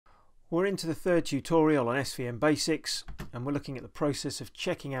We're into the third tutorial on SVN Basics, and we're looking at the process of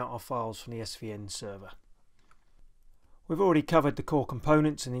checking out our files from the SVN server. We've already covered the core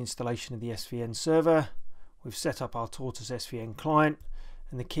components and the installation of the SVN server. We've set up our Tortoise SVN client,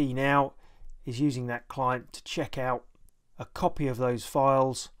 and the key now is using that client to check out a copy of those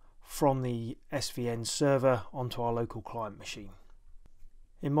files from the SVN server onto our local client machine.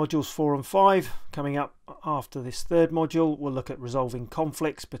 In modules 4 and 5, coming up after this third module, we'll look at resolving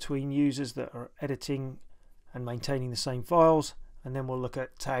conflicts between users that are editing and maintaining the same files, and then we'll look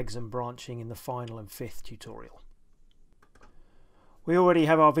at tags and branching in the final and fifth tutorial. We already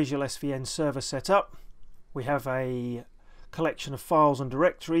have our Visual SVN server set up. We have a collection of files and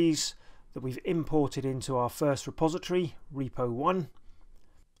directories that we've imported into our first repository, Repo 1.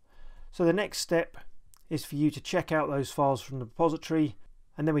 So the next step is for you to check out those files from the repository,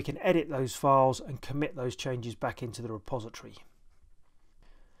 and then we can edit those files and commit those changes back into the repository.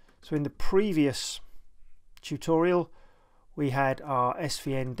 So in the previous tutorial we had our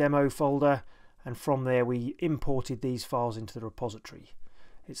SVN demo folder, and from there we imported these files into the repository.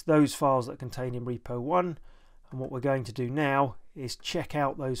 It's those files that are contained in Repo 1, and what we're going to do now is check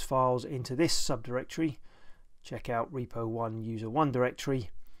out those files into this subdirectory, check out Repo 1 user 1 directory,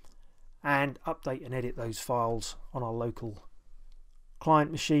 and update and edit those files on our local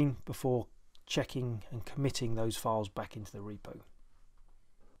client machine before checking and committing those files back into the repo.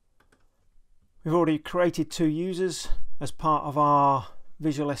 We've already created 2 users as part of our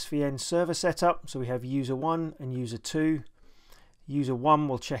Visual SVN server setup, so we have user 1 and user 2. User 1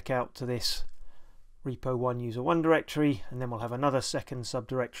 will check out to this Repo 1 user 1 directory, and then we'll have another second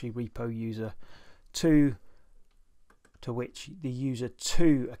subdirectory, Repo user 2, to which the user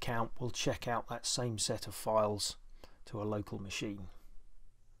 2 account will check out that same set of files to a local machine.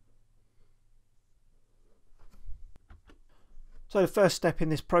 So the first step in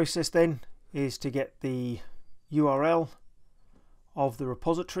this process then is to get the URL of the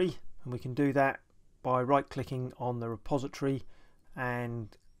repository, and we can do that by right clicking on the repository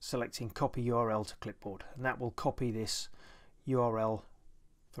and selecting copy URL to clipboard, and that will copy this URL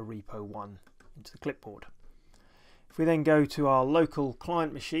for Repo 1 into the clipboard. If we then go to our local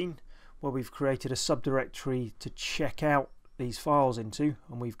client machine where we've created a subdirectory to check out these files into,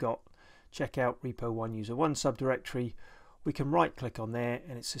 and we've got check out Repo 1 user 1 subdirectory, we can right click on there,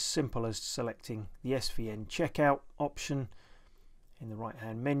 and it's as simple as selecting the SVN Check Out option in the right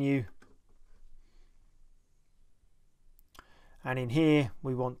hand menu, and in here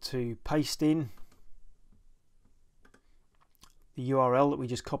we want to paste in the URL that we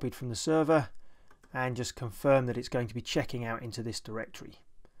just copied from the server and just confirm that it's going to be checking out into this directory.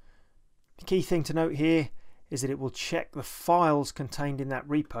 The key thing to note here is that it will check the files contained in that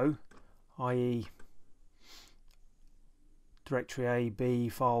repo, i.e. directory A, B,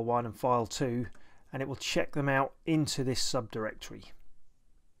 file 1 and file 2, and it will check them out into this subdirectory.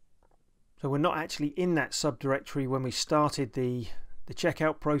 So we're not actually in that subdirectory when we started the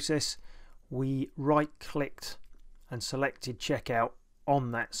checkout process. We right clicked and selected checkout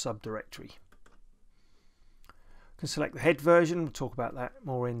on that subdirectory. You can select the head version, we'll talk about that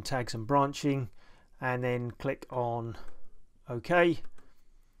more in tags and branching, and then click on OK.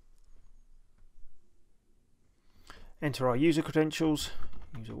 Enter our user credentials,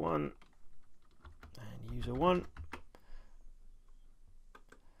 user 1 and user 1,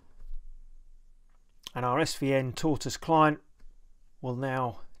 and our SVN Tortoise client will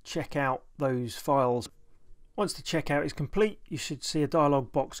now check out those files. Once the checkout is complete, you should see a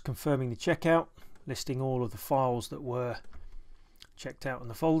dialog box confirming the checkout, listing all of the files that were checked out in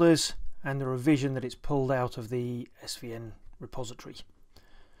the folders and the revision that it's pulled out of the SVN repository.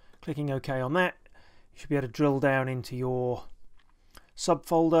 Clicking OK on that, you should be able to drill down into your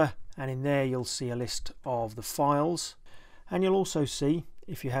subfolder, and in there you'll see a list of the files, and you'll also see,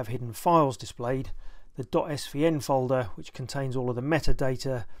 if you have hidden files displayed, the .svn folder, which contains all of the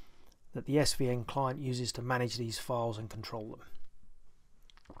metadata that the SVN client uses to manage these files and control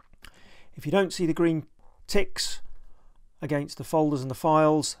them. If you don't see the green ticks against the folders and the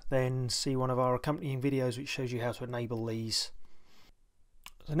files, then see one of our accompanying videos which shows you how to enable these.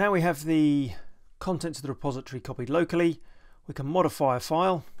 So now we have the contents of the repository copied locally. We can modify a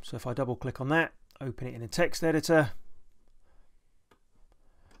file, so if I double click on that, open it in a text editor,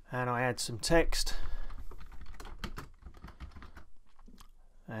 and I add some text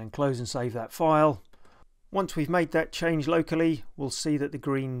and close and save that file. Once we've made that change locally, we'll see that the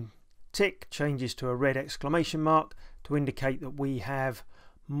green tick changes to a red exclamation mark to indicate that we have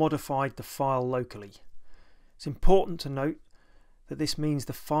modified the file locally. It's important to note that this means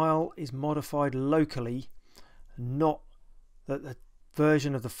the file is modified locally, not that the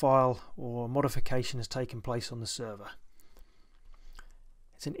version of the file or modification has taken place on the server.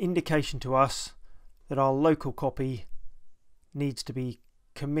 It's an indication to us that our local copy needs to be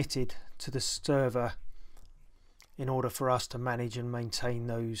committed to the server in order for us to manage and maintain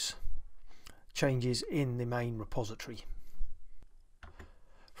those changes in the main repository.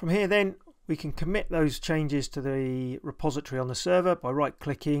 From here then we can commit those changes to the repository on the server by right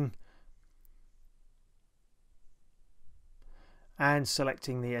clicking and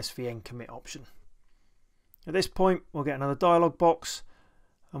selecting the SVN commit option. At this point we'll get another dialog box,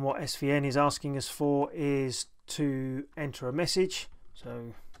 and what SVN is asking us for is to enter a message.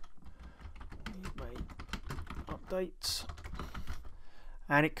 So updates,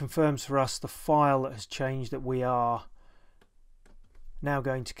 and it confirms for us the file that has changed that we are now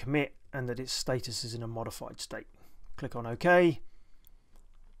going to commit and that its status is in a modified state. Click on OK.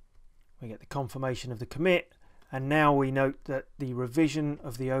 We get the confirmation of the commit, and now we note that the revision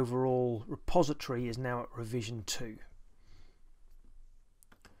of the overall repository is now at revision 2.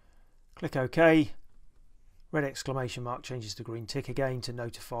 Click OK. Red exclamation mark changes to green tick again to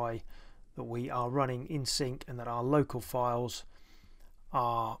notify that we are running in sync and that our local files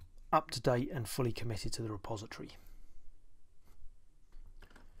are up to date and fully committed to the repository.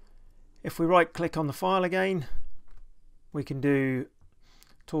 If we right click on the file again, we can do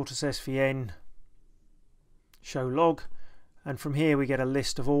Tortoise SVN Show Log, and from here we get a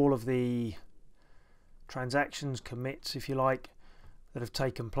list of all of the transactions, commits if you like, that have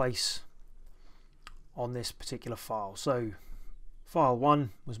taken place on this particular file. So file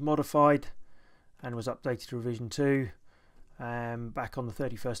 1 was modified and was updated to revision 2. Back on the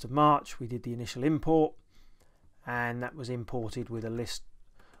 31st of March we did the initial import, and that was imported with a list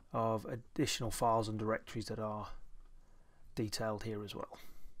of additional files and directories that are detailed here as well.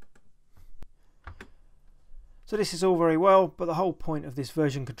 So this is all very well, but the whole point of this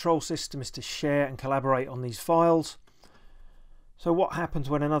version control system is to share and collaborate on these files. So what happens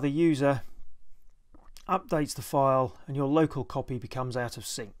when another user updates the file and your local copy becomes out of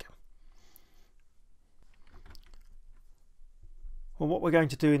sync? Well, what we're going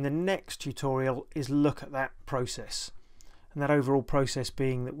to do in the next tutorial is look at that process, and that overall process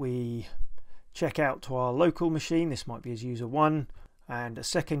being that we check out to our local machine. This might be as user 1, and a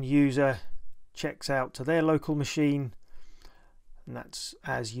second user checks out to their local machine, and that's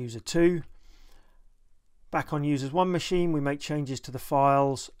as user 2. Back on user's 1 machine we make changes to the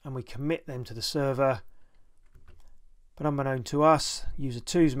files and we commit them to the server, but unbeknown to us, user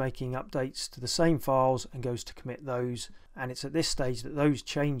 2 is making updates to the same files and goes to commit those, and it's at this stage that those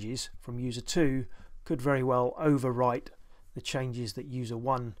changes from user 2 could very well overwrite the changes that user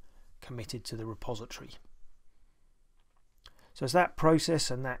 1 committed to the repository. So it's that process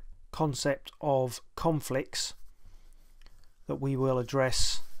and that concept of conflicts that we will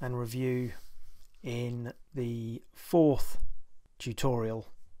address and review in the 4th tutorial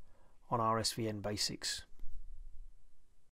on our SVN Basics